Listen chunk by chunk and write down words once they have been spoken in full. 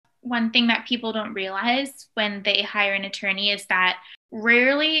one thing that people don't realize when they hire an attorney is that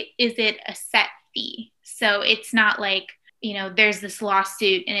rarely is it a set fee. So it's not like, there's this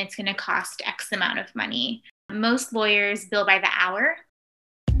lawsuit and it's going to cost X amount of money. Most lawyers bill by the hour.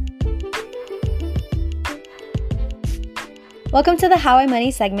 Welcome to the How I Money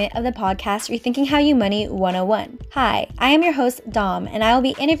segment of the podcast, Rethinking How You Money 101. Hi, I am your host, Dom, and I will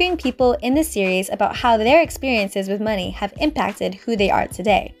be interviewing people in this series about how their experiences with money have impacted who they are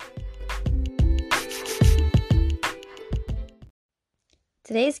today.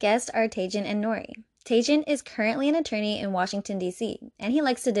 Today's guests are Tejan and Nori. Tejan is currently an attorney in Washington, D.C., and he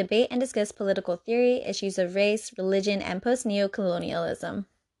likes to debate and discuss political theory, issues of race, religion, and post-neocolonialism.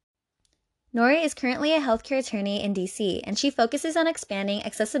 Nori is currently a healthcare attorney in D.C., and she focuses on expanding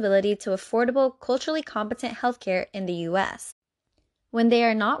accessibility to affordable, culturally competent healthcare in the U.S. When they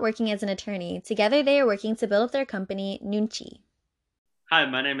are not working as an attorney, together they are working to build up their company, Nunchi. Hi,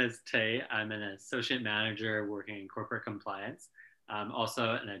 my name is Tay. I'm an associate manager working in corporate compliance. I'm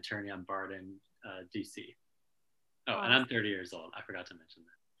also an attorney on Barden, D.C. Oh, and I'm 30 years old. I forgot to mention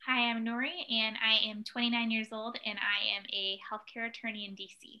that. Hi, I'm Nori, and I am 29 years old, and I am a healthcare attorney in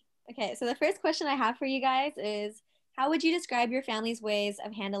D.C. Okay, so the first question I have for you guys is, how would you describe your family's ways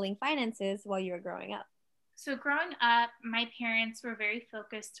of handling finances while you were growing up? So growing up, my parents were very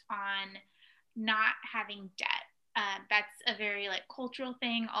focused on not having debt. That's a very cultural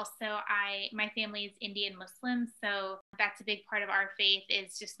thing. Also, my family is Indian Muslim, so that's a big part of our faith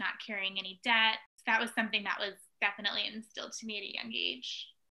is just not carrying any debt. So that was something that was definitely instilled to me at a young age.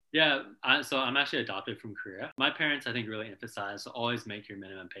 Yeah, so I'm actually adopted from Korea. My parents, I think, really emphasize always make your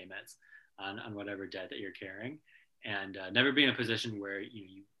minimum payments on whatever debt that you're carrying, and never be in a position where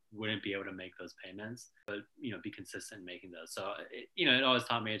you wouldn't be able to make those payments, but be consistent in making those. So it always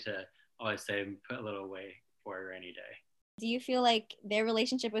taught me to always save and put a little away for a rainy day. Do you feel like their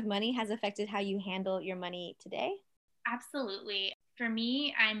relationship with money has affected how you handle your money today? Absolutely. For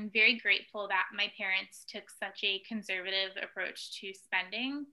me, I'm very grateful that my parents took such a conservative approach to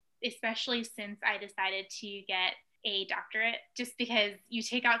spending, especially since I decided to get a doctorate, just because you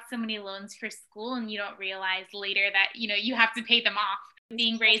take out so many loans for school and you don't realize later that, you have to pay them off.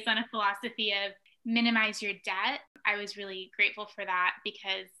 Being raised on a philosophy of minimize your debt, I was really grateful for that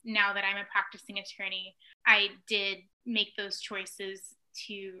because now that I'm a practicing attorney, I did make those choices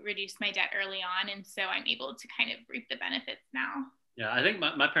to reduce my debt early on. And so I'm able to kind of reap the benefits now. Yeah, I think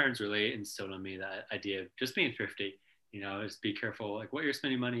my parents really instilled in me that idea of just being thrifty. Just be careful what you're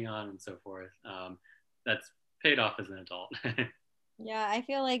spending money on and so forth. That's paid off as an adult. Yeah, I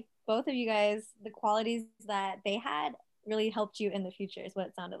feel like both of you guys, the qualities that they had really helped you in the future is what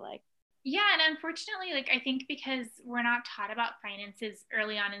it sounded like. Yeah, and unfortunately, I think because we're not taught about finances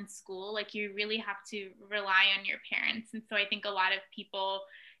early on in school, you really have to rely on your parents. And so I think a lot of people,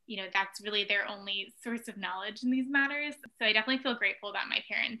 that's really their only source of knowledge in these matters. So I definitely feel grateful that my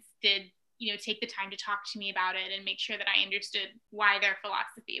parents did take the time to talk to me about it and make sure that I understood why their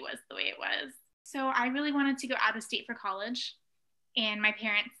philosophy was the way it was. So I really wanted to go out of state for college. And my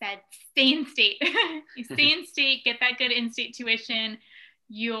parents said, stay in state. You stay in state, get that good in-state tuition.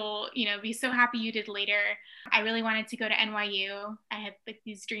 You'll, be so happy you did later. I really wanted to go to NYU. I had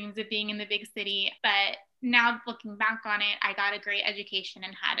these dreams of being in the big city. But now looking back on it, I got a great education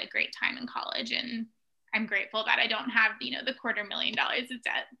and had a great time in college. And I'm grateful that I don't have, the $250,000 of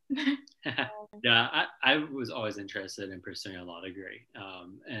debt. Yeah, I was always interested in pursuing a law degree.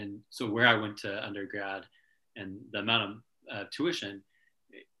 And so where I went to undergrad and the amount of tuition,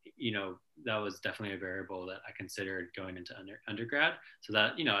 that was definitely a variable that I considered going into undergrad so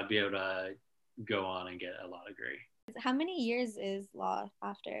that, I'd be able to go on and get a law degree. How many years is law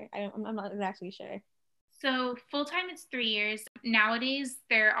after? I'm not exactly sure. So full-time it's 3 years. Nowadays,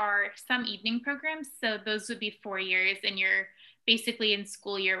 there are some evening programs. So those would be 4 years and you're basically in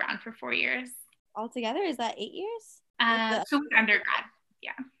school year-round for 4 years. Altogether, is that 8 years? So undergrad,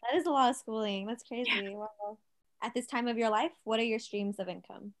 yeah. That is a lot of schooling. That's crazy. Yeah. Wow. At this time of your life, what are your streams of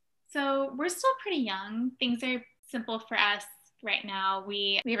income? So we're still pretty young. Things are simple for us right now.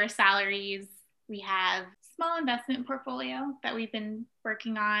 We have our salaries. We have small investment portfolio that we've been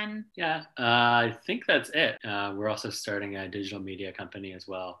working on. Yeah, I think that's it. We're also starting a digital media company as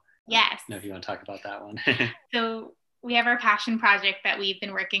well. Yes. I don't know if you want to talk about that one. So we have our passion project that we've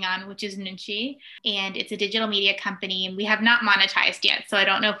been working on, which is Nunchi, and it's a digital media company, and we have not monetized yet. So I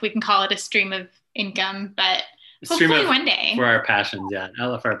don't know if we can call it a stream of income, but hopefully one day. For our passions, yeah. I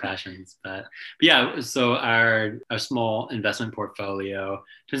love our passions. But yeah, so our small investment portfolio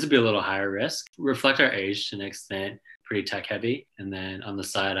tends to be a little higher risk, reflect our age to an extent, pretty tech heavy. And then on the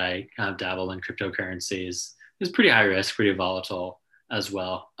side, I kind of dabble in cryptocurrencies. It's pretty high risk, pretty volatile. as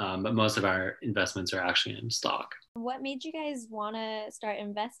well. But most of our investments are actually in stock. What made you guys want to start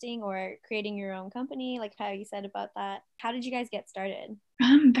investing or creating your own company? Like how you said about that. How did you guys get started?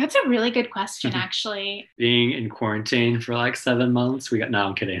 That's a really good question, actually. Being in quarantine for like 7 months, no,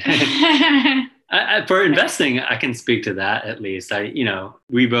 I'm kidding. For investing, I can speak to that at least.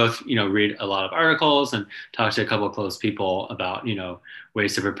 We both, read a lot of articles and talk to a couple of close people about,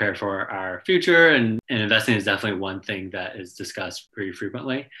 ways to prepare for our future. And investing is definitely one thing that is discussed pretty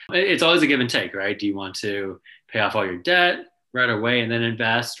frequently. It's always a give and take, right? Do you want to pay off all your debt right away and then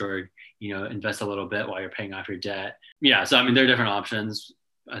invest, or, invest a little bit while you're paying off your debt? Yeah. So, there are different options.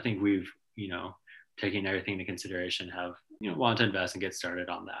 I think we've, taking everything into consideration, have, want to invest and get started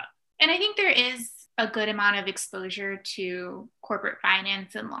on that. And I think there is a good amount of exposure to corporate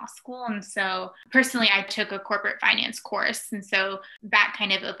finance in law school. And so personally, I took a corporate finance course. And so that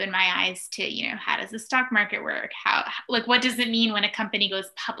kind of opened my eyes to, how does the stock market work? What does it mean when a company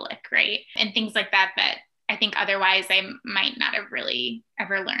goes public, right? And things like that I think otherwise I might not have really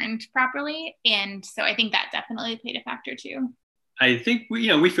ever learned properly. And so I think that definitely played a factor too. I think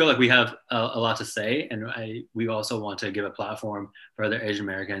we feel like we have a lot to say, and we also want to give a platform for other Asian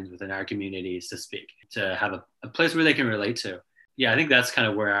Americans within our communities to speak, to have a place where they can relate to. Yeah, I think that's kind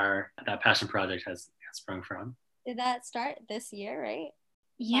of where that passion project has sprung from. Did that start this year, right?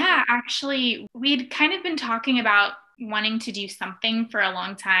 Yeah, actually, we'd kind of been talking about wanting to do something for a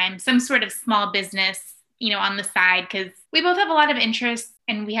long time, some sort of small business, on the side, because we both have a lot of interests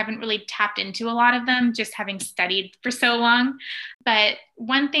and we haven't really tapped into a lot of them, just having studied for so long. But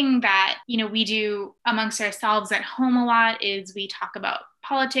one thing that, we do amongst ourselves at home a lot is we talk about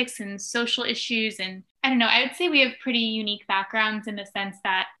politics and social issues. And I don't know, I would say we have pretty unique backgrounds in the sense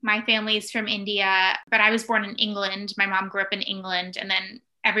that my family is from India, but I was born in England. My mom grew up in England, and then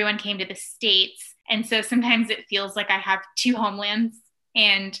everyone came to the States. And so sometimes it feels like I have two homelands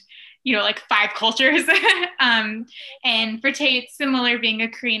and like 5 cultures. And for Tay, it's similar, being a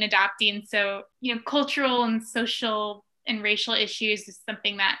Korean adoptee. And so, cultural and social and racial issues is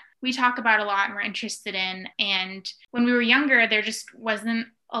something that we talk about a lot and we're interested in. And when we were younger, there just wasn't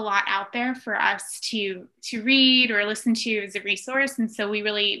a lot out there for us to read or listen to as a resource. And so we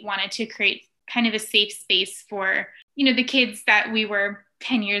really wanted to create kind of a safe space for, the kids that we were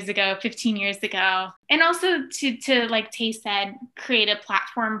 10 years ago, 15 years ago. And also to like Tay said, create a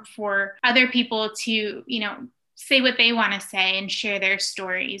platform for other people to, say what they want to say and share their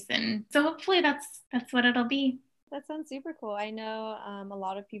stories. And so hopefully that's what it'll be. That sounds super cool. I know a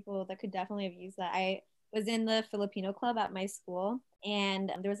lot of people that could definitely have used that. I was in the Filipino club at my school,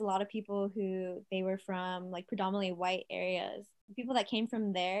 and there was a lot of people who they were from like predominantly white areas. People that came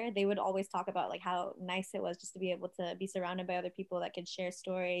from there, they would always talk about like how nice it was just to be able to be surrounded by other people that could share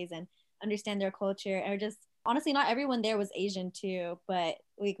stories and understand their culture. Or just honestly, not everyone there was Asian too, but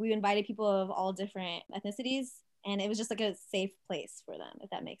like we invited people of all different ethnicities, and it was just like a safe place for them, if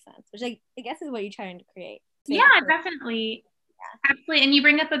that makes sense, which I guess is what you're trying to create. Yeah, definitely. Yeah. Absolutely. And you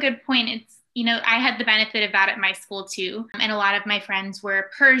bring up a good point. It's, I had the benefit of that at my school too. And a lot of my friends were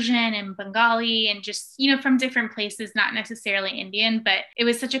Persian and Bengali and just, from different places, not necessarily Indian, but it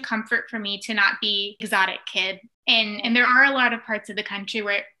was such a comfort for me to not be exotic kid. And there are a lot of parts of the country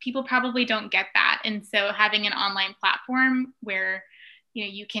where people probably don't get that. And so having an online platform where,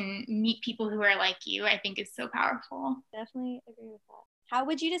 you can meet people who are like you, I think is so powerful. Definitely agree with that. How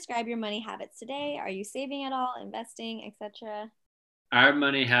would you describe your money habits today? Are you saving at all, investing, etc.? Our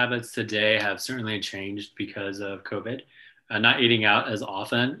money habits today have certainly changed because of COVID. Not eating out as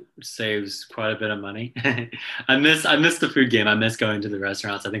often saves quite a bit of money. I miss the food game. I miss going to the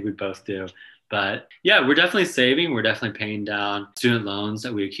restaurants. I think we both do. But yeah, we're definitely saving. We're definitely paying down student loans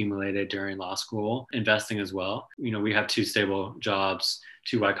that we accumulated during law school, investing as well. We have 2 stable jobs,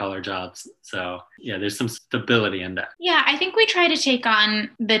 2 white collar jobs. So yeah, there's some stability in that. Yeah, I think we try to take on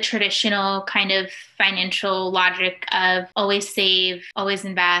the traditional kind of financial logic of always save, always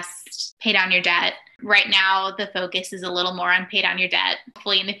invest, pay down your debt. Right now, the focus is a little more on pay down your debt.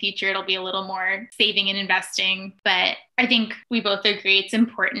 Hopefully in the future, it'll be a little more saving and investing. But I think we both agree it's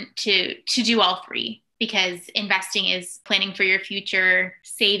important to do all 3, because investing is planning for your future.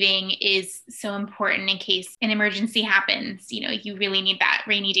 Saving is so important in case an emergency happens. You really need that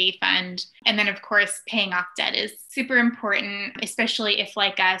rainy day fund. And then, of course, paying off debt is super important, especially if,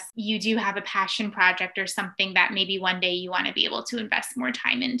 like us, you do have a passion project or something that maybe one day you want to be able to invest more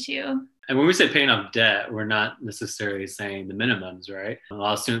time into. And when we say paying off debt, we're not necessarily saying the minimums, right? A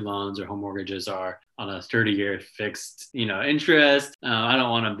lot of student loans or home mortgages are on a 30-year fixed, interest. I don't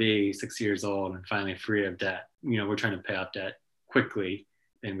want to be 6 years old and finally free of debt. We're trying to pay off debt quickly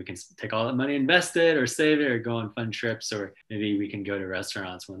and we can take all that money, invest it or save it or go on fun trips, or maybe we can go to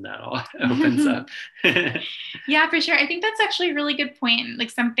restaurants when that all opens up. Yeah, for sure. I think that's actually a really good point.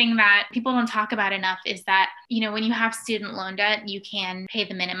 Like something that people don't talk about enough is that, when you have student loan debt, you can pay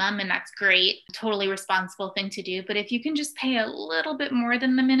the minimum and that's great. Totally responsible thing to do. But if you can just pay a little bit more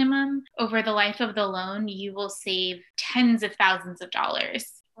than the minimum over the life of the loan, you will save tens of thousands of dollars.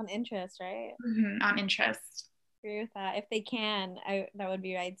 On interest, right? Mm-hmm, on interest. Agree with that. If they can, that would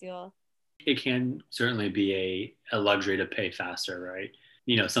be ideal. It can certainly be a luxury to pay faster, right?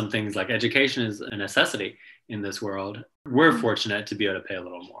 Some things like education is a necessity in this world. We're fortunate to be able to pay a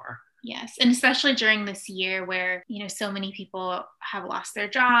little more. Yes. And especially during this year where, so many people have lost their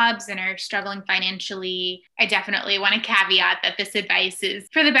jobs and are struggling financially, I definitely want to caveat that this advice is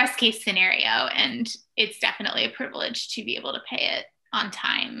for the best case scenario. And it's definitely a privilege to be able to pay it on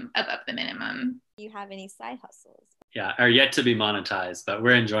time above the minimum. Do you have any side hustles? Yeah, are yet to be monetized, but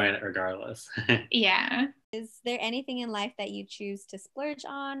we're enjoying it regardless. Yeah. Is there anything in life that you choose to splurge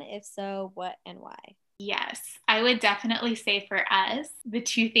on? If so, what and why? Yes, I would definitely say for us, the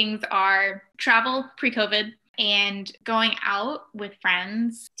two things are travel pre-COVID and going out with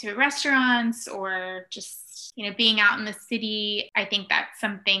friends to restaurants or just, being out in the city. I think that's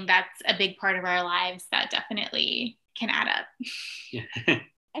something that's a big part of our lives that definitely can add up. Yeah.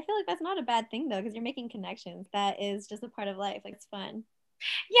 I feel like that's not a bad thing though, because you're making connections. That is just a part of life. Like, it's fun.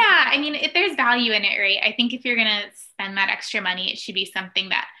 Yeah, I mean, if there's value in it, right? I think if you're gonna spend that extra money, it should be something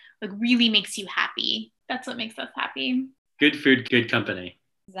that really makes you happy. That's what makes us happy. Good food, good company.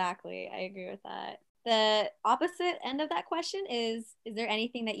 Exactly. I agree with that. The opposite end of that question is there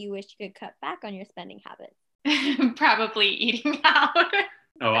anything that you wish you could cut back on your spending habits? Probably eating out.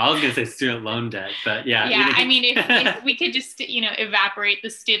 Oh, I was going to say student loan debt, but yeah. Yeah, I mean, if we could just, evaporate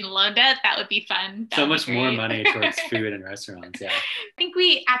the student loan debt, that would be fun. So much more money towards food and restaurants, yeah. I think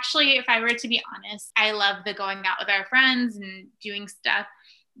we actually, if I were to be honest, I love the going out with our friends and doing stuff.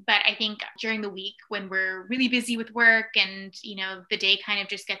 But I think during the week when we're really busy with work and, the day kind of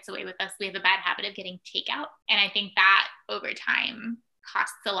just gets away with us, we have a bad habit of getting takeout. And I think that over time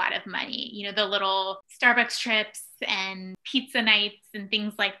costs a lot of money. The little Starbucks trips and pizza nights and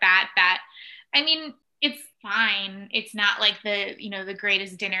things like that, I mean, it's fine. It's not like the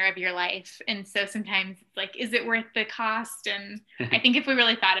greatest dinner of your life. And so sometimes it's like, is it worth the cost? And I think if we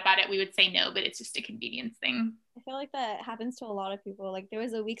really thought about it, we would say no, but it's just a convenience thing. I feel like that happens to a lot of people. Like, there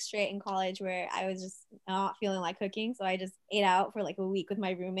was a week straight in college where I was just not feeling like cooking. So I just ate out for like a week with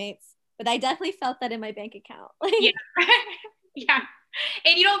my roommates. But I definitely felt that in my bank account. Yeah. Yeah.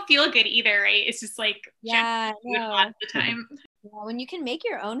 And you don't feel good either, right? It's just like, yeah, all the time. Yeah, when you can make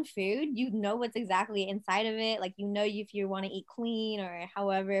your own food, you know what's exactly inside of it. Like, if you want to eat clean or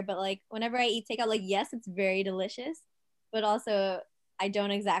however. But like, whenever I eat takeout, like, yes, it's very delicious, but also I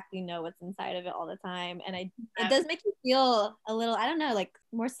don't exactly know what's inside of it all the time. And it does make you feel a little, I don't know, like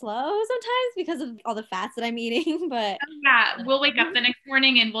more slow sometimes because of all the fats that I'm eating. But yeah, we'll wake up the next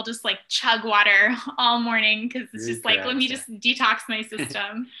morning and we'll just like chug water all morning because it's just like, let me just detox my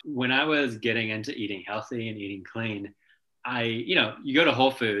system. When I was getting into eating healthy and eating clean, you go to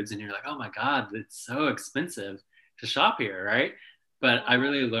Whole Foods and you're like, oh my God, it's so expensive to shop here, right? But I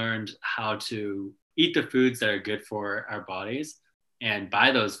really learned how to eat the foods that are good for our bodies and buy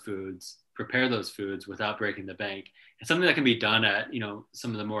those foods, prepare those foods without breaking the bank. It's something that can be done at,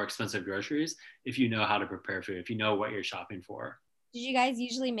 some of the more expensive groceries if you know how to prepare food, if you know what you're shopping for. Did you guys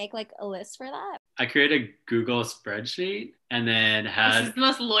usually make like a list for that? I created a Google spreadsheet and then This is the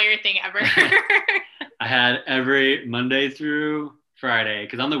most lawyer thing ever. I had every Monday through Friday,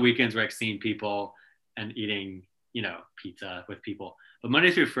 because on the weekends we're like seeing people and eating, pizza with people. But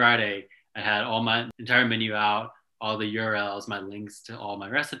Monday through Friday, I had all my entire menu out, all the URLs, my links to all my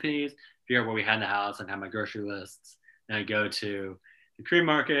recipes, figure out what we had in the house and have my grocery lists. Then I go to the Korean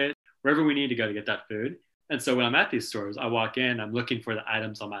market, wherever we need to go to get that food. And so when I'm at these stores, I walk in, I'm looking for the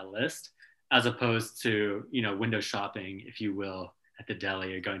items on my list, as opposed to, window shopping, if you will, at the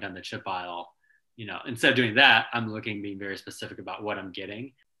deli or going down the chip aisle. Instead of doing that, I'm being very specific about what I'm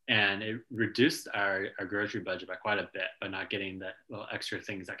getting. And it reduced our grocery budget by quite a bit by not getting the little extra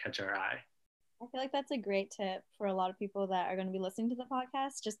things that catch our eye. I feel like that's a great tip for a lot of people that are going to be listening to the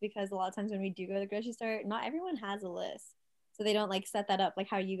podcast, just because a lot of times when we do go to the grocery store, not everyone has a list. So they don't like set that up like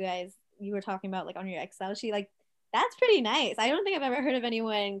how you were talking about, like on your Excel sheet. Like, that's pretty nice. I don't think I've ever heard of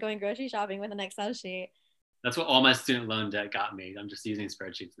anyone going grocery shopping with an Excel sheet. That's what all my student loan debt got me. I'm just using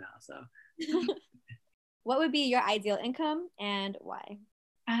spreadsheets now. So what would be your ideal income and why?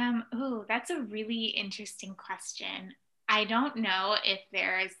 That's a really interesting question. I don't know if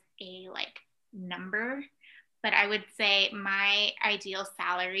there's a number, but I would say my ideal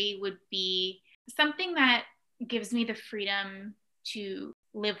salary would be something that gives me the freedom to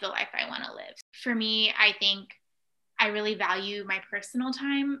live the life I want to live. For me, I think I really value my personal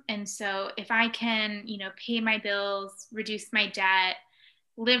time. And so if I can, pay my bills, reduce my debt,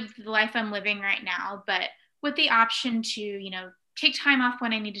 live the life I'm living right now, but with the option to, take time off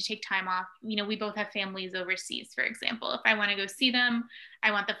when I need to take time off. We both have families overseas, for example. If I want to go see them,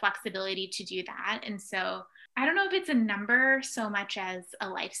 I want the flexibility to do that. And so I don't know if it's a number so much as a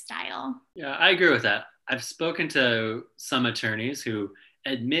lifestyle. Yeah, I agree with that. I've spoken to some attorneys who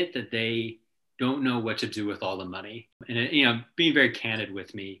admit that they don't know what to do with all the money. And, being very candid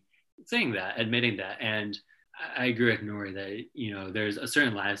with me, saying that, admitting that. And I agree with Nori that, there's a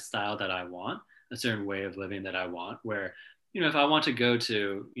certain lifestyle that I want, a certain way of living that I want, where, if I want to go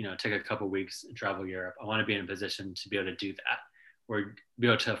to, take a couple of weeks and travel Europe, I want to be in a position to be able to do that or be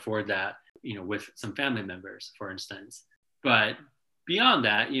able to afford that, with some family members, for instance. But beyond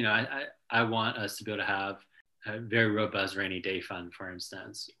that, I want us to be able to have a very robust rainy day fund, for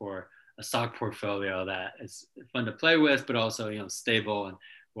instance, or a stock portfolio that is fun to play with, but also, stable and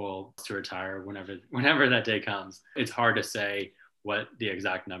will to retire whenever that day comes. It's hard to say what the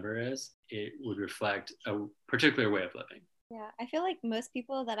exact number is. It would reflect a particular way of living. Yeah, I feel like most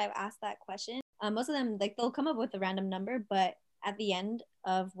people that I've asked that question, most of them, like, they'll come up with a random number, but at the end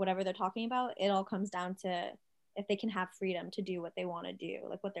of whatever they're talking about, it all comes down to if they can have freedom to do what they want to do,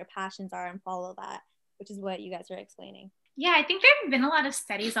 like what their passions are, and follow that, which is what you guys are explaining. Yeah, I think there have been a lot of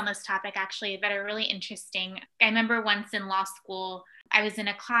studies on this topic actually that are really interesting. I remember once in law school, I was in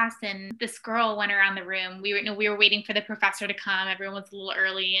a class and this girl went around the room. We were waiting for the professor to come. Everyone was a little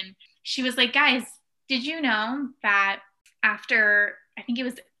early. And she was like, guys, did you know that after, I think it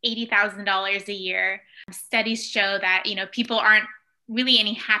was $80,000 a year, studies show that, people aren't really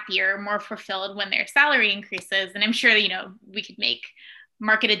any happier, more fulfilled when their salary increases. And I'm sure, we could make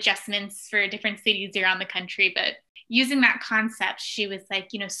market adjustments for different cities around the country, but using that concept, she was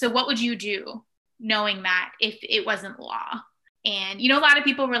like, so what would you do knowing that if it wasn't law? And, a lot of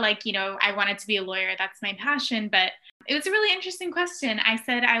people were like, I wanted to be a lawyer. That's my passion. But it was a really interesting question. I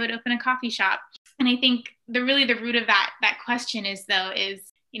said I would open a coffee shop. And I think the root of that question is,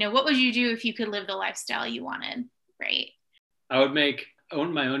 what would you do if you could live the lifestyle you wanted, right? I would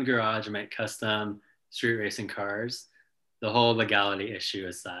own my own garage and make custom street racing cars. The whole legality issue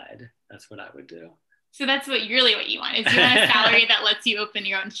aside, that's what I would do. So that's what you want, is you want a salary that lets you open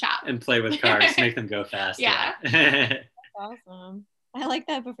your own shop. And play with cars, make them go fast. Yeah. That's awesome. I like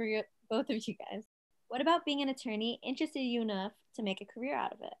that for both of you guys. What about being an attorney interested you enough to make a career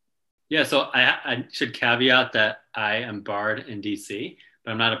out of it? Yeah, so I should caveat that I am barred in DC,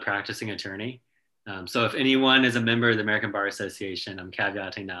 but I'm not a practicing attorney. So if anyone is a member of the American Bar Association, I'm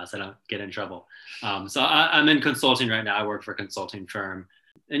caveating now so I don't get in trouble. So I'm in consulting right now. I work for a consulting firm,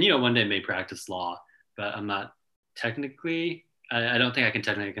 and one day may practice law, but I'm not technically. I don't think I can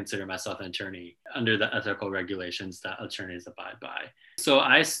technically consider myself an attorney under the ethical regulations that attorneys abide by. So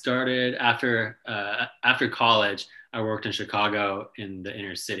I started after college. I worked in Chicago in the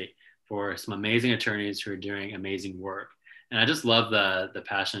inner city for some amazing attorneys who are doing amazing work, and I just love the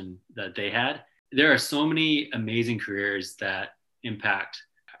passion that they had. There are so many amazing careers that impact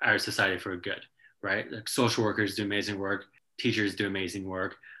our society for good, right? Like social workers do amazing work, teachers do amazing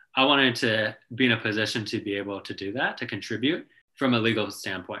work. I wanted to be in a position to be able to do that, to contribute from a legal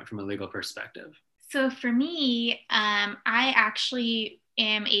standpoint, from a legal perspective. So for me, I actually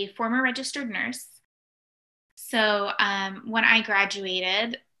am a former registered nurse. So when I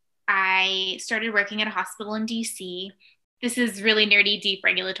graduated, I started working at a hospital in DC. This is really nerdy, deep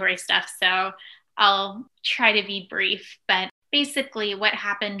regulatory stuff, so I'll try to be brief, but basically what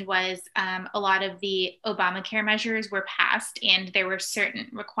happened was a lot of the Obamacare measures were passed, and there were certain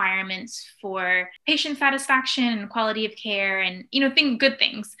requirements for patient satisfaction and quality of care and, good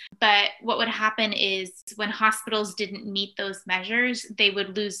things. But what would happen is when hospitals didn't meet those measures, they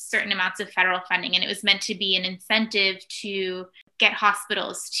would lose certain amounts of federal funding, and it was meant to be an incentive to get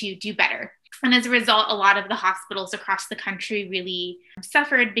hospitals to do better. And as a result, a lot of the hospitals across the country really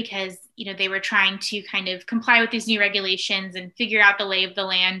suffered because, they were trying to kind of comply with these new regulations and figure out the lay of the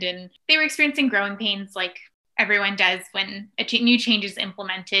land. And they were experiencing growing pains like everyone does when a new change is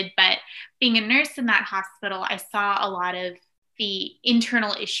implemented. But being a nurse in that hospital, I saw a lot of the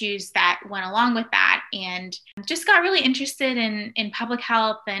internal issues that went along with that, and just got really interested in public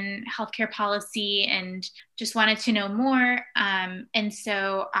health and healthcare policy and just wanted to know more. And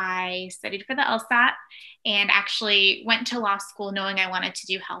so I studied for the LSAT and actually went to law school knowing I wanted to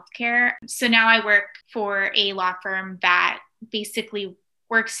do healthcare. So now I work for a law firm that basically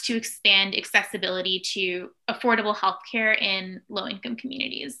works to expand accessibility to affordable healthcare in low-income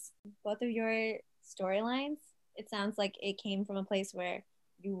communities. Both of your storylines, it sounds like it came from a place where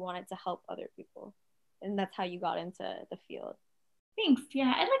you wanted to help other people, and that's how you got into the field. Thanks.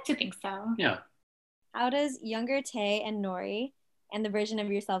 Yeah, I'd like to think so. Yeah. How does younger Tay and Nori and the version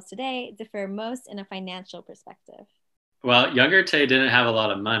of yourselves today differ most in a financial perspective? Well, younger Tay didn't have a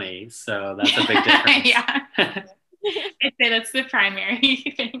lot of money, so that's a big difference. Yeah. I'd say that's the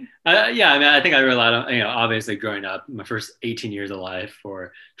primary thing. Yeah, I mean, I think I relied on, obviously growing up, my first 18 years of life,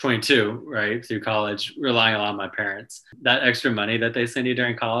 or 22, right, through college, relying a lot on my parents. That extra money that they send you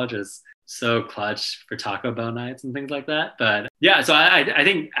during college is so clutch for Taco Bell nights and things like that. But yeah, so I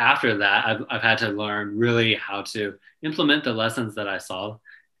think after that, I've had to learn really how to implement the lessons that I saw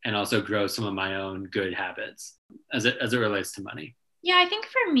and also grow some of my own good habits as it relates to money. Yeah, I think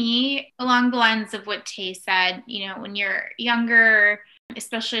for me, along the lines of what Tay said, when you're younger,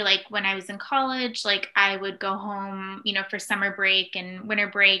 especially like when I was in college, like I would go home, for summer break and winter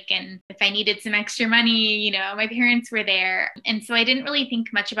break. And if I needed some extra money, my parents were there. And so I didn't really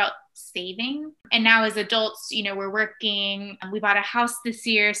think much about saving. And now as adults, we're working, we bought a house this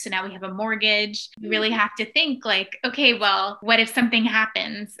year, so now we have a mortgage. We really have to think like, okay, well, what if something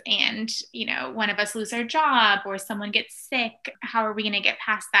happens and, one of us lose our job or someone gets sick? How are we going to get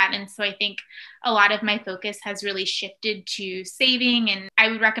past that? And so I think a lot of my focus has really shifted to saving. And I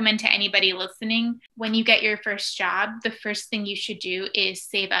would recommend to anybody listening, when you get your first job, the first thing you should do is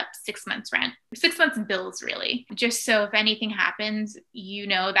save up 6 months rent, 6 months bills, really, just so if anything happens, you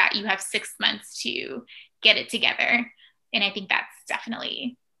know that you have 6 months to get it together. And I think that's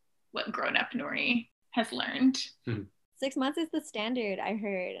definitely what grown-up Nori has learned. 6 months is the standard, I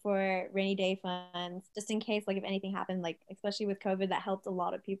heard, for rainy day funds, just in case, like if anything happened, like especially with COVID, that helped a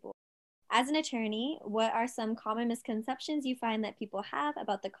lot of people. As an attorney, what are some common misconceptions you find that people have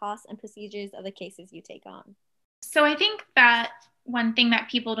about the costs and procedures of the cases you take on? So I think that one thing that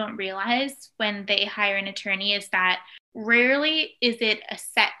people don't realize when they hire an attorney is that rarely is it a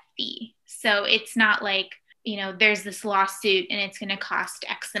set fee. So it's not like, there's this lawsuit and it's going to cost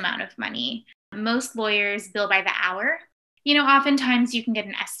X amount of money. Most lawyers bill by the hour. Oftentimes you can get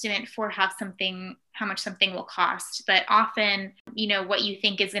an estimate for how much something will cost, but often, what you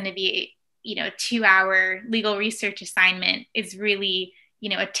think is going to be, a 2-hour legal research assignment is really, a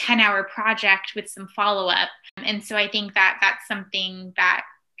 10-hour project with some follow-up. And so I think that that's something that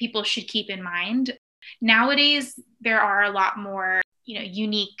people should keep in mind. Nowadays, there are a lot more,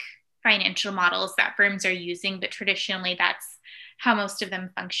 unique financial models that firms are using, but traditionally that's how most of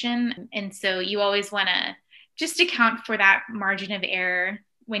them function. And so you always want to just account for that margin of error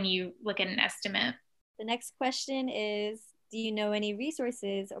when you look at an estimate. The next question is, do you know any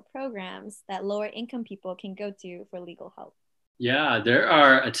resources or programs that lower income people can go to for legal help? Yeah, there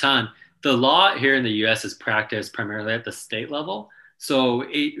are a ton. The law here in the US is practiced primarily at the state level. So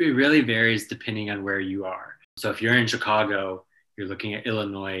it really varies depending on where you are. So if you're in Chicago, you're looking at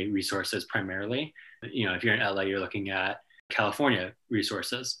Illinois resources primarily. If you're in LA, you're looking at California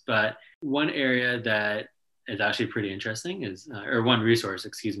resources. But one area that is actually pretty interesting is, or one resource,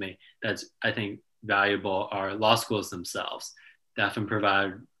 that's I think valuable are law schools themselves. They often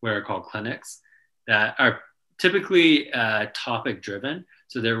provide what are called clinics that are typically topic driven.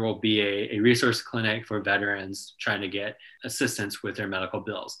 So there will be a resource clinic for veterans trying to get assistance with their medical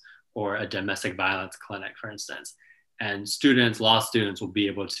bills, or a domestic violence clinic, for instance. And law students will be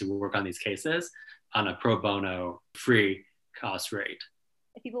able to work on these cases on a pro bono free cost rate.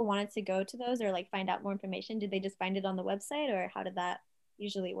 If people wanted to go to those or like find out more information, did they just find it on the website, or how did that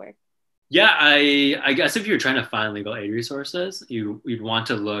usually work? Yeah, I guess if you're trying to find legal aid resources, you'd want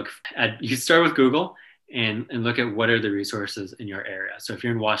to you start with Google and look at what are the resources in your area. So if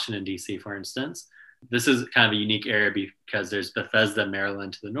you're in Washington, D.C., for instance, this is kind of a unique area because there's Bethesda,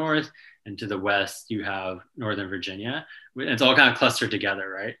 Maryland to the north, and to the west, you have Northern Virginia. It's all kind of clustered together,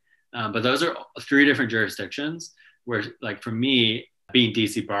 right? But those are 3 different jurisdictions where, like for me, being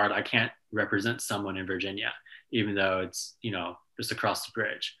DC barred, I can't represent someone in Virginia, even though it's, just across the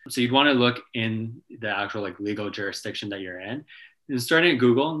bridge. So you'd want to look in the actual like legal jurisdiction that you're in. And starting at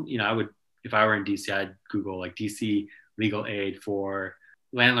Google, if I were in DC, I'd Google like DC legal aid for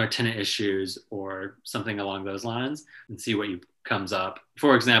landlord-tenant issues or something along those lines and see what comes up.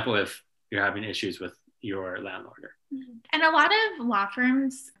 For example, if you're having issues with your landlord. And a lot of law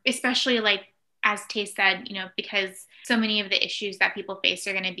firms, especially like as Tay said, because so many of the issues that people face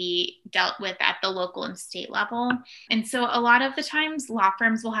are going to be dealt with at the local and state level. And so a lot of the times law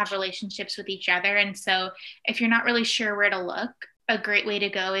firms will have relationships with each other. And so if you're not really sure where to look, a great way to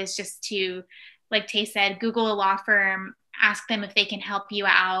go is just to, like Tay said, Google a law firm, ask them if they can help you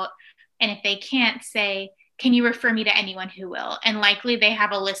out. And if they can't, say, can you refer me to anyone who will? And likely they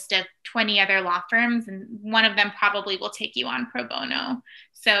have a list of 20 other law firms, and one of them probably will take you on pro bono.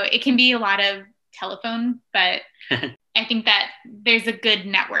 So it can be a lot of telephone, but I think that there's a good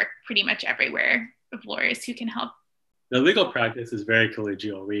network pretty much everywhere of lawyers who can help. The legal practice is very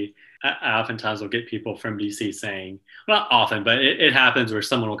collegial. I oftentimes will get people from DC saying, well, not often, but it happens where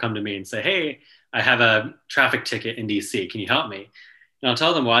someone will come to me and say, hey, I have a traffic ticket in DC. Can you help me? And I'll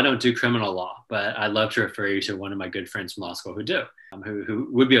tell them, well, I don't do criminal law, but I'd love to refer you to one of my good friends from law school who do, who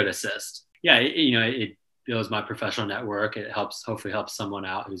would be able to assist. Yeah, it builds my professional network. It hopefully helps someone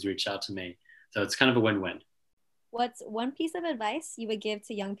out who's reached out to me. So it's kind of a win-win. What's one piece of advice you would give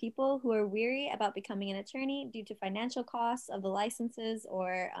to young people who are weary about becoming an attorney due to financial costs of the licenses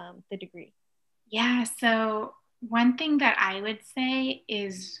or the degree? Yeah, so one thing that I would say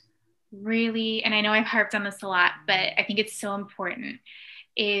is really, and I know I've harped on this a lot, but I think it's so important,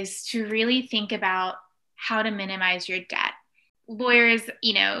 is to really think about how to minimize your debt. Lawyers,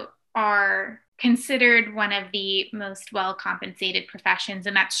 are considered one of the most well-compensated professions,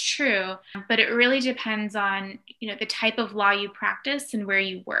 and that's true, but it really depends on the type of law you practice and where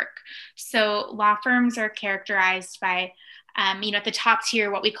you work. So law firms are characterized by at the top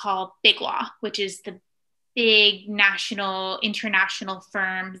tier what we call big law, which is the big national, international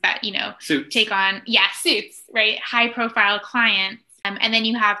firms that Suits. take on suits, right, high profile clients. And then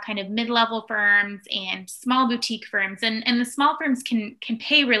you have kind of mid-level firms and small boutique firms. And the small firms can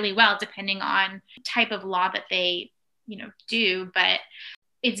pay really well depending on type of law that they, do. But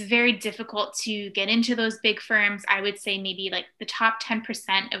it's very difficult to get into those big firms. I would say maybe like the top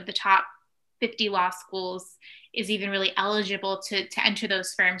 10% of the top 50 law schools is even really eligible to enter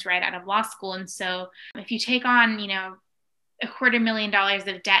those firms right out of law school. And so if you take on,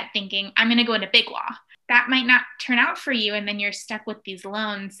 $250,000 of debt thinking, I'm going to go into big law, that might not turn out for you. And then you're stuck with these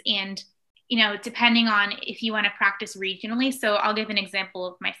loans. And, depending on if you want to practice regionally. So I'll give an example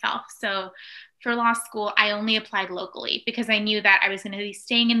of myself. So for law school, I only applied locally because I knew that I was going to be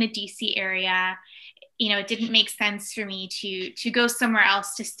staying in the DC area. It didn't make sense for me to go somewhere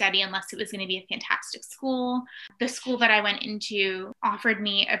else to study unless it was going to be a fantastic school. The school that I went into offered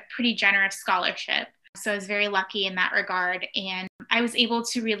me a pretty generous scholarship. So I was very lucky in that regard. And I was able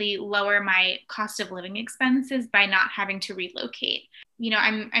to really lower my cost of living expenses by not having to relocate.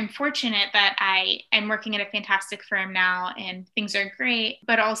 I'm fortunate that I'm working at a fantastic firm now and things are great,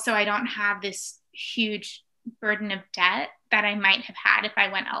 but also I don't have this huge burden of debt that I might have had if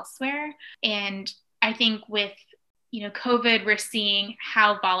I went elsewhere. And I think with, COVID, we're seeing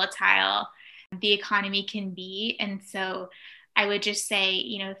how volatile the economy can be. And so I would just say,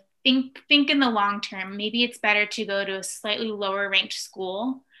 think in the long term. Maybe it's better to go to a slightly lower ranked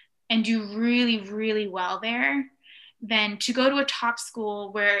school and do really, really well there than to go to a top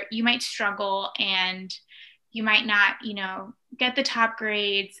school where you might struggle and you might not, get the top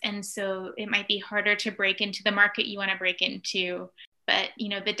grades. And so it might be harder to break into the market you want to break into. But,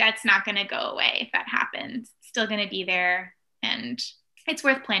 the debt's not going to go away if that happens. It's still going to be there, and it's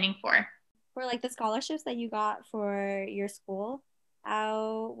worth planning for. For like the scholarships that you got for your school,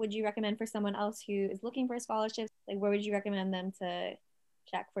 how would you recommend for someone else who is looking for scholarships? Like, where would you recommend them to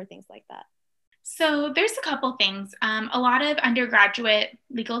check for things like that? So there's a couple things. A lot of undergraduate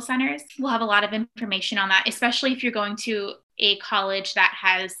legal centers will have a lot of information on that, especially if you're going to a college that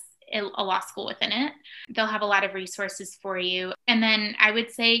has a law school within it. They'll have a lot of resources for you. And then I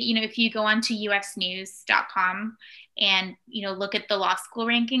would say, if you go onto usnews.com and, look at the law school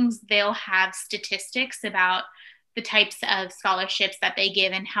rankings, they'll have statistics about the types of scholarships that they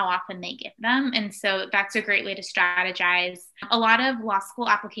give and how often they give them. And so that's a great way to strategize. A lot of law school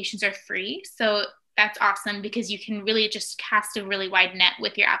applications are free. So that's awesome because you can really just cast a really wide net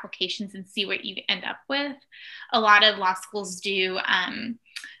with your applications and see what you end up with. A lot of law schools do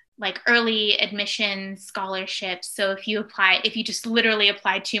like early admission scholarships. So if you just literally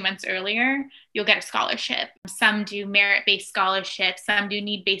apply 2 months earlier, you'll get a scholarship. Some do merit-based scholarships, some do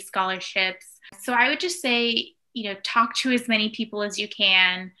need-based scholarships. So I would just say, talk to as many people as you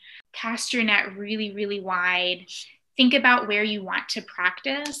can, cast your net really, really wide, think about where you want to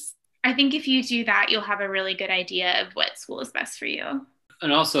practice. I think if you do that, you'll have a really good idea of what school is best for you.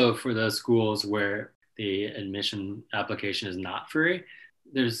 And also for those schools where the admission application is not free,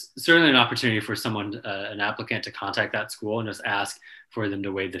 there's certainly an opportunity for someone, an applicant, to contact that school and just ask for them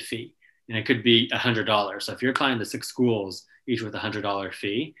to waive the fee. And it could be $100. So if you're applying to 6 schools, each with a $100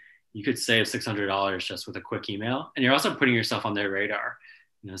 fee, you could save $600 just with a quick email. And you're also putting yourself on their radar,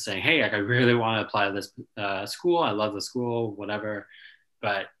 saying, hey, I really want to apply to this school. I love the school, whatever.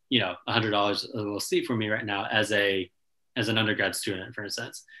 But, $100 is a little steep for me right now as a as an undergrad student, for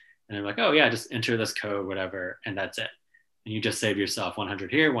instance. And they're like, oh yeah, just enter this code, whatever, and that's it. And you just save yourself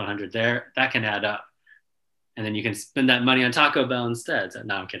 100 here, 100 there. That can add up. And then you can spend that money on Taco Bell instead. So,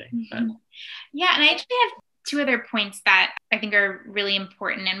 no, I'm kidding. Mm-hmm. But. Yeah, and I actually have two other points that I think are really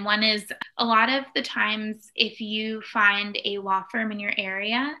important. And one is, a lot of the times, if you find a law firm in your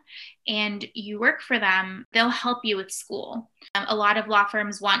area and you work for them, they'll help you with school. A lot of law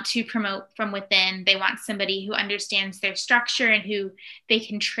firms want to promote from within. They want somebody who understands their structure and who they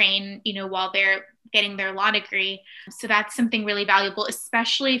can train, while they're getting their law degree. So that's something really valuable,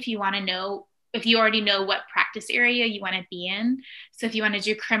 especially if you already know what practice area you want to be in. So if you want to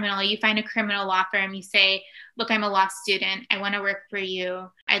do criminal, you find a criminal law firm, you say, look, I'm a law student. I want to work for you.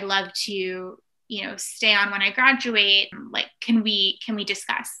 I'd love to, stay on when I graduate. Like, can we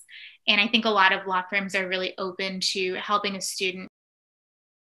discuss? And I think a lot of law firms are really open to helping a student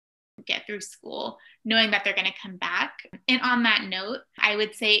get through school, knowing that they're going to come back. And on that note, I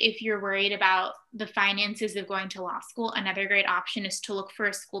would say, if you're worried about the finances of going to law school, another great option is to look for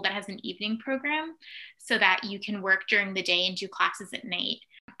a school that has an evening program so that you can work during the day and do classes at night.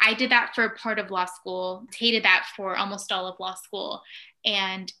 I did that for part of law school, hated that for almost all of law school.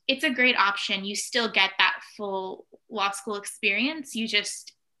 And it's a great option. You still get that full law school experience. You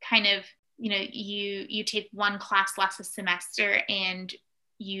just kind of, you take one class less a semester, and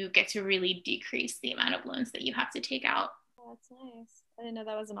you get to really decrease the amount of loans that you have to take out. Oh, that's nice. I didn't know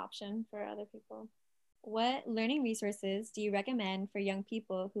that was an option for other people. What learning resources do you recommend for young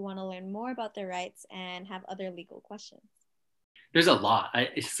people who want to learn more about their rights and have other legal questions? There's a lot.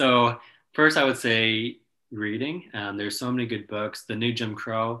 So first, I would say reading. There's so many good books. The New Jim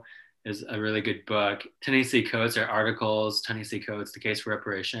Crow is a really good book. Tennessee Codes are articles. Tennessee Codes, The Case for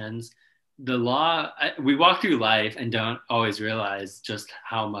Reparations. The law, we walk through life and don't always realize just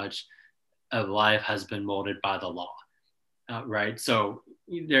how much of life has been molded by the law, right? So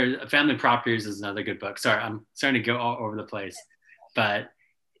Family Properties is another good book. Sorry, I'm starting to go all over the place. But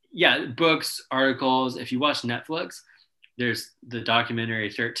yeah, books, articles. If you watch Netflix, there's the documentary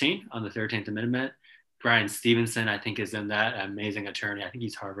 13 on the 13th Amendment. Brian Stevenson, I think, is in that, amazing attorney. I think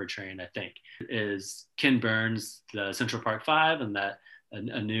he's Harvard trained, I think. Is Ken Burns, the Central Park Five, and that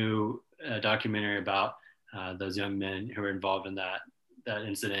a new documentary about those young men who were involved in that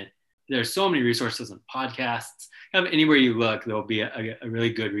incident. There's so many resources and podcasts. Anywhere you look, there'll be a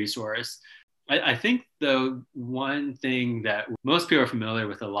really good resource. I think, though, one thing that most people are familiar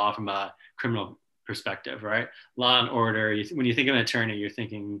with the law from a criminal perspective, right? Law and order. When you think of an attorney, you're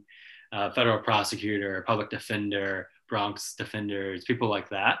thinking federal prosecutor, public defender, Bronx defenders, people like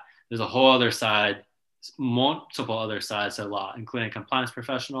that. There's a whole other side, multiple other sides to law, including compliance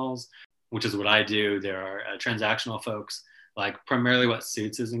professionals, which is what I do. There are transactional folks, like primarily what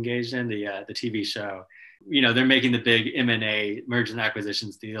Suits is engaged in, the TV show. They're making the big M&A, mergers and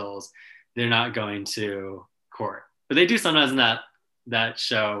acquisitions deals. They're not going to court, but they do sometimes in that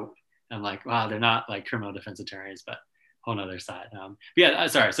show. I'm like, wow, they're not like criminal defense attorneys, but whole nother side.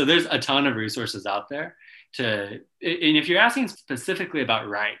 Sorry. So there's a ton of resources out there and if you're asking specifically about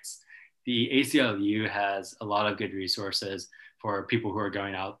rights, the ACLU has a lot of good resources for people who are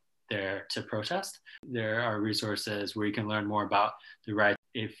going out there to protest. There are resources where you can learn more about the rights.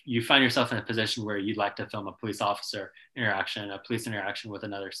 If you find yourself in a position where you'd like to film a police officer interaction, a police interaction with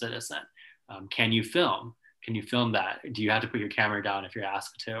another citizen, can you film? Can you film that? Do you have to put your camera down if you're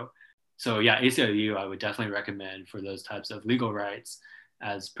asked to? So yeah, ACLU, I would definitely recommend for those types of legal rights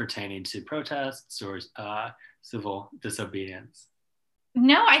as pertaining to protests or civil disobedience.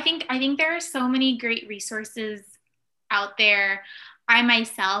 No, I think there are so many great resources out there. I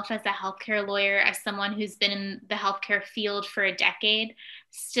myself, as a healthcare lawyer, as someone who's been in the healthcare field for a decade,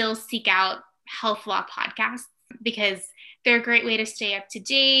 still seek out health law podcasts because they're a great way to stay up to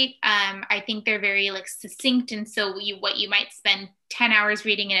date. I think they're very succinct. And so what you might spend 10 hours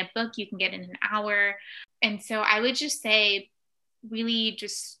reading in a book, you can get in an hour. And so I would just say, really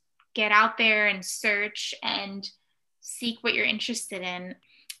just get out there and search and seek what you're interested in.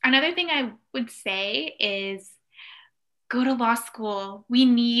 Another thing I would say is go to law school. We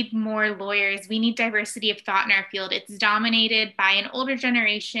need more lawyers. We need diversity of thought in our field. It's dominated by an older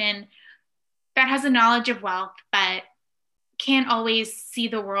generation that has a knowledge of wealth, but can't always see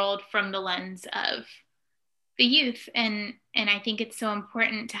the world from the lens of the youth. And I think it's so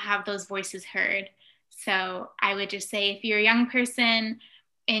important to have those voices heard. So I would just say, if you're a young person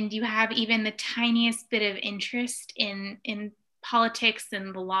and you have even the tiniest bit of interest in politics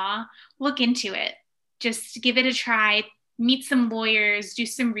and the law, look into it. Just give it a try, meet some lawyers, do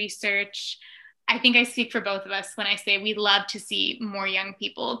some research. I think I speak for both of us when I say we'd love to see more young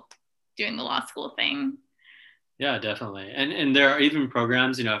people doing the law school thing. Yeah, definitely. And there are even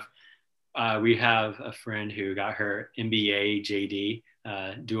programs, we have a friend who got her MBA JD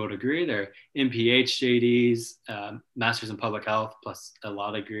dual degree. They're MPH JDs, Masters in Public Health, plus a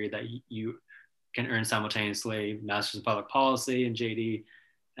law degree that you can earn simultaneously, Masters in Public Policy and JD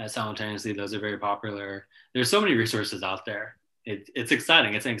simultaneously. Those are very popular. There's so many resources out there. It's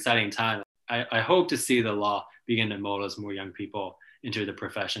exciting. It's an exciting time. I hope to see the law begin to mold as more young people into the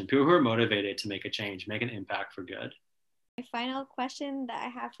profession, people who are motivated to make a change, make an impact for good. My final question that I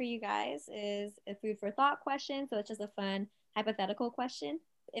have for you guys is a food for thought question. So it's just a fun hypothetical question.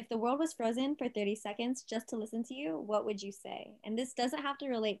 If the world was frozen for 30 seconds just to listen to you, what would you say? And this doesn't have to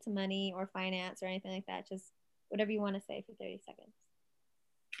relate to money or finance or anything like that. Just whatever you want to say for 30 seconds.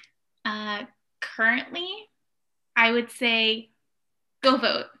 Currently, I would say go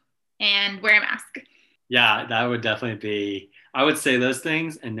vote and wear a mask. Yeah, that would definitely be, I would say those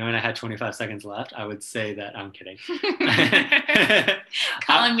things, and knowing I had 25 seconds left, I would say that I'm kidding.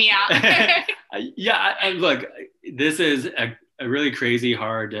 Calling me out. Look, this is a really crazy,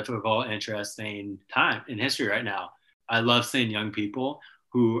 hard, difficult, interesting time in history right now. I love seeing young people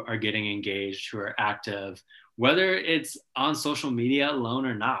who are getting engaged, who are active, whether it's on social media alone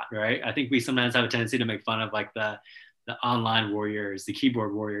or not, right? I think we sometimes have a tendency to make fun of like the online warriors, the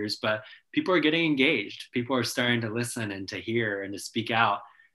keyboard warriors, but people are getting engaged. People are starting to listen and to hear and to speak out,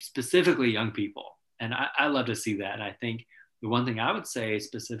 specifically young people. And I love to see that. And I think the one thing I would say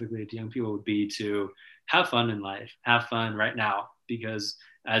specifically to young people would be to have fun in life, have fun right now, because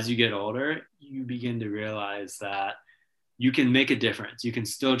as you get older, you begin to realize that you can make a difference. You can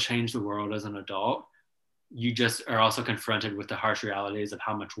still change the world as an adult. You just are also confronted with the harsh realities of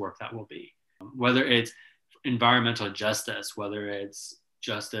how much work that will be. Whether it's environmental justice, whether it's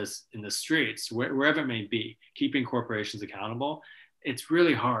justice in the streets, wherever it may be, keeping corporations accountable, it's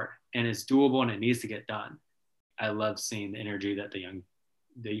really hard and it's doable and it needs to get done. I love seeing the energy that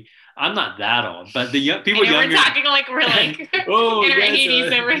I'm not that old, but the young people younger. We're talking like we're like in our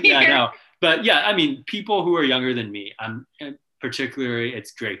 80s over here. Yeah, I know. But yeah, I mean, people who are younger than me, particularly,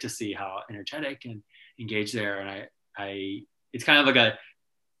 it's great to see how energetic and engaged they are. And it's kind of like a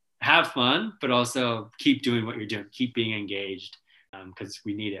have fun, but also keep doing what you're doing, keep being engaged, because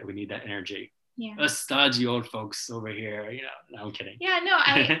we need it. We need that energy. Yeah. Us stodgy old folks over here, no, I'm kidding. Yeah, no,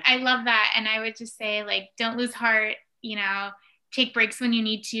 I love that. And I would just say, like, don't lose heart, take breaks when you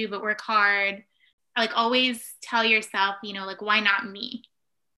need to, but work hard. Like, always tell yourself, like, why not me?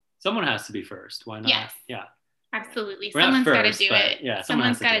 Someone has to be first. Why not? Yes. Yeah. Absolutely. Someone's got to do it. Yeah.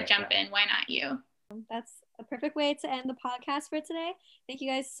 Someone's got to jump in. Why not you? That's a perfect way to end the podcast for today. Thank you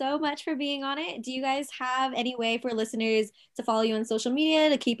guys so much for being on it. Do you guys have any way for listeners to follow you on social media,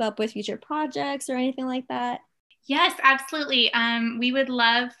 to keep up with future projects or anything like that? Yes, absolutely. We would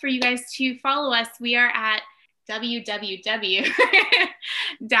love for you guys to follow us. We are at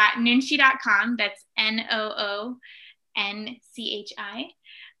www.noonchi.com. That's NOONCHI.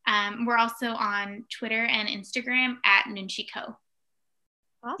 We're also on Twitter and Instagram at Noonchi.co.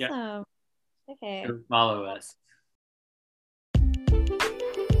 Awesome. Yeah. Okay. Follow us.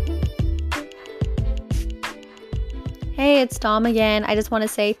 Hey, it's Dom again. I just want to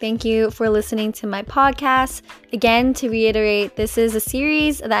say thank you for listening to my podcast. Again, to reiterate, this is a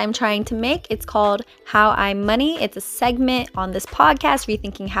series that I'm trying to make. It's called How I Money. It's a segment on this podcast,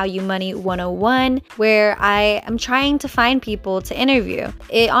 Rethinking How You Money 101, where I am trying to find people to interview.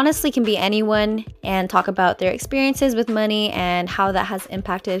 It honestly can be anyone and talk about their experiences with money and how that has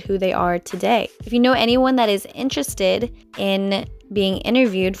impacted who they are today. If you know anyone that is interested in being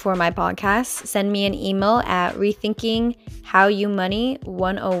interviewed for my podcast, send me an email at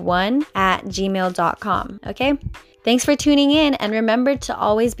rethinkinghowyoumoney101@gmail.com. Okay? Thanks for tuning in, and remember to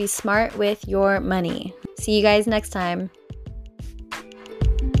always be smart with your money. See you guys next time.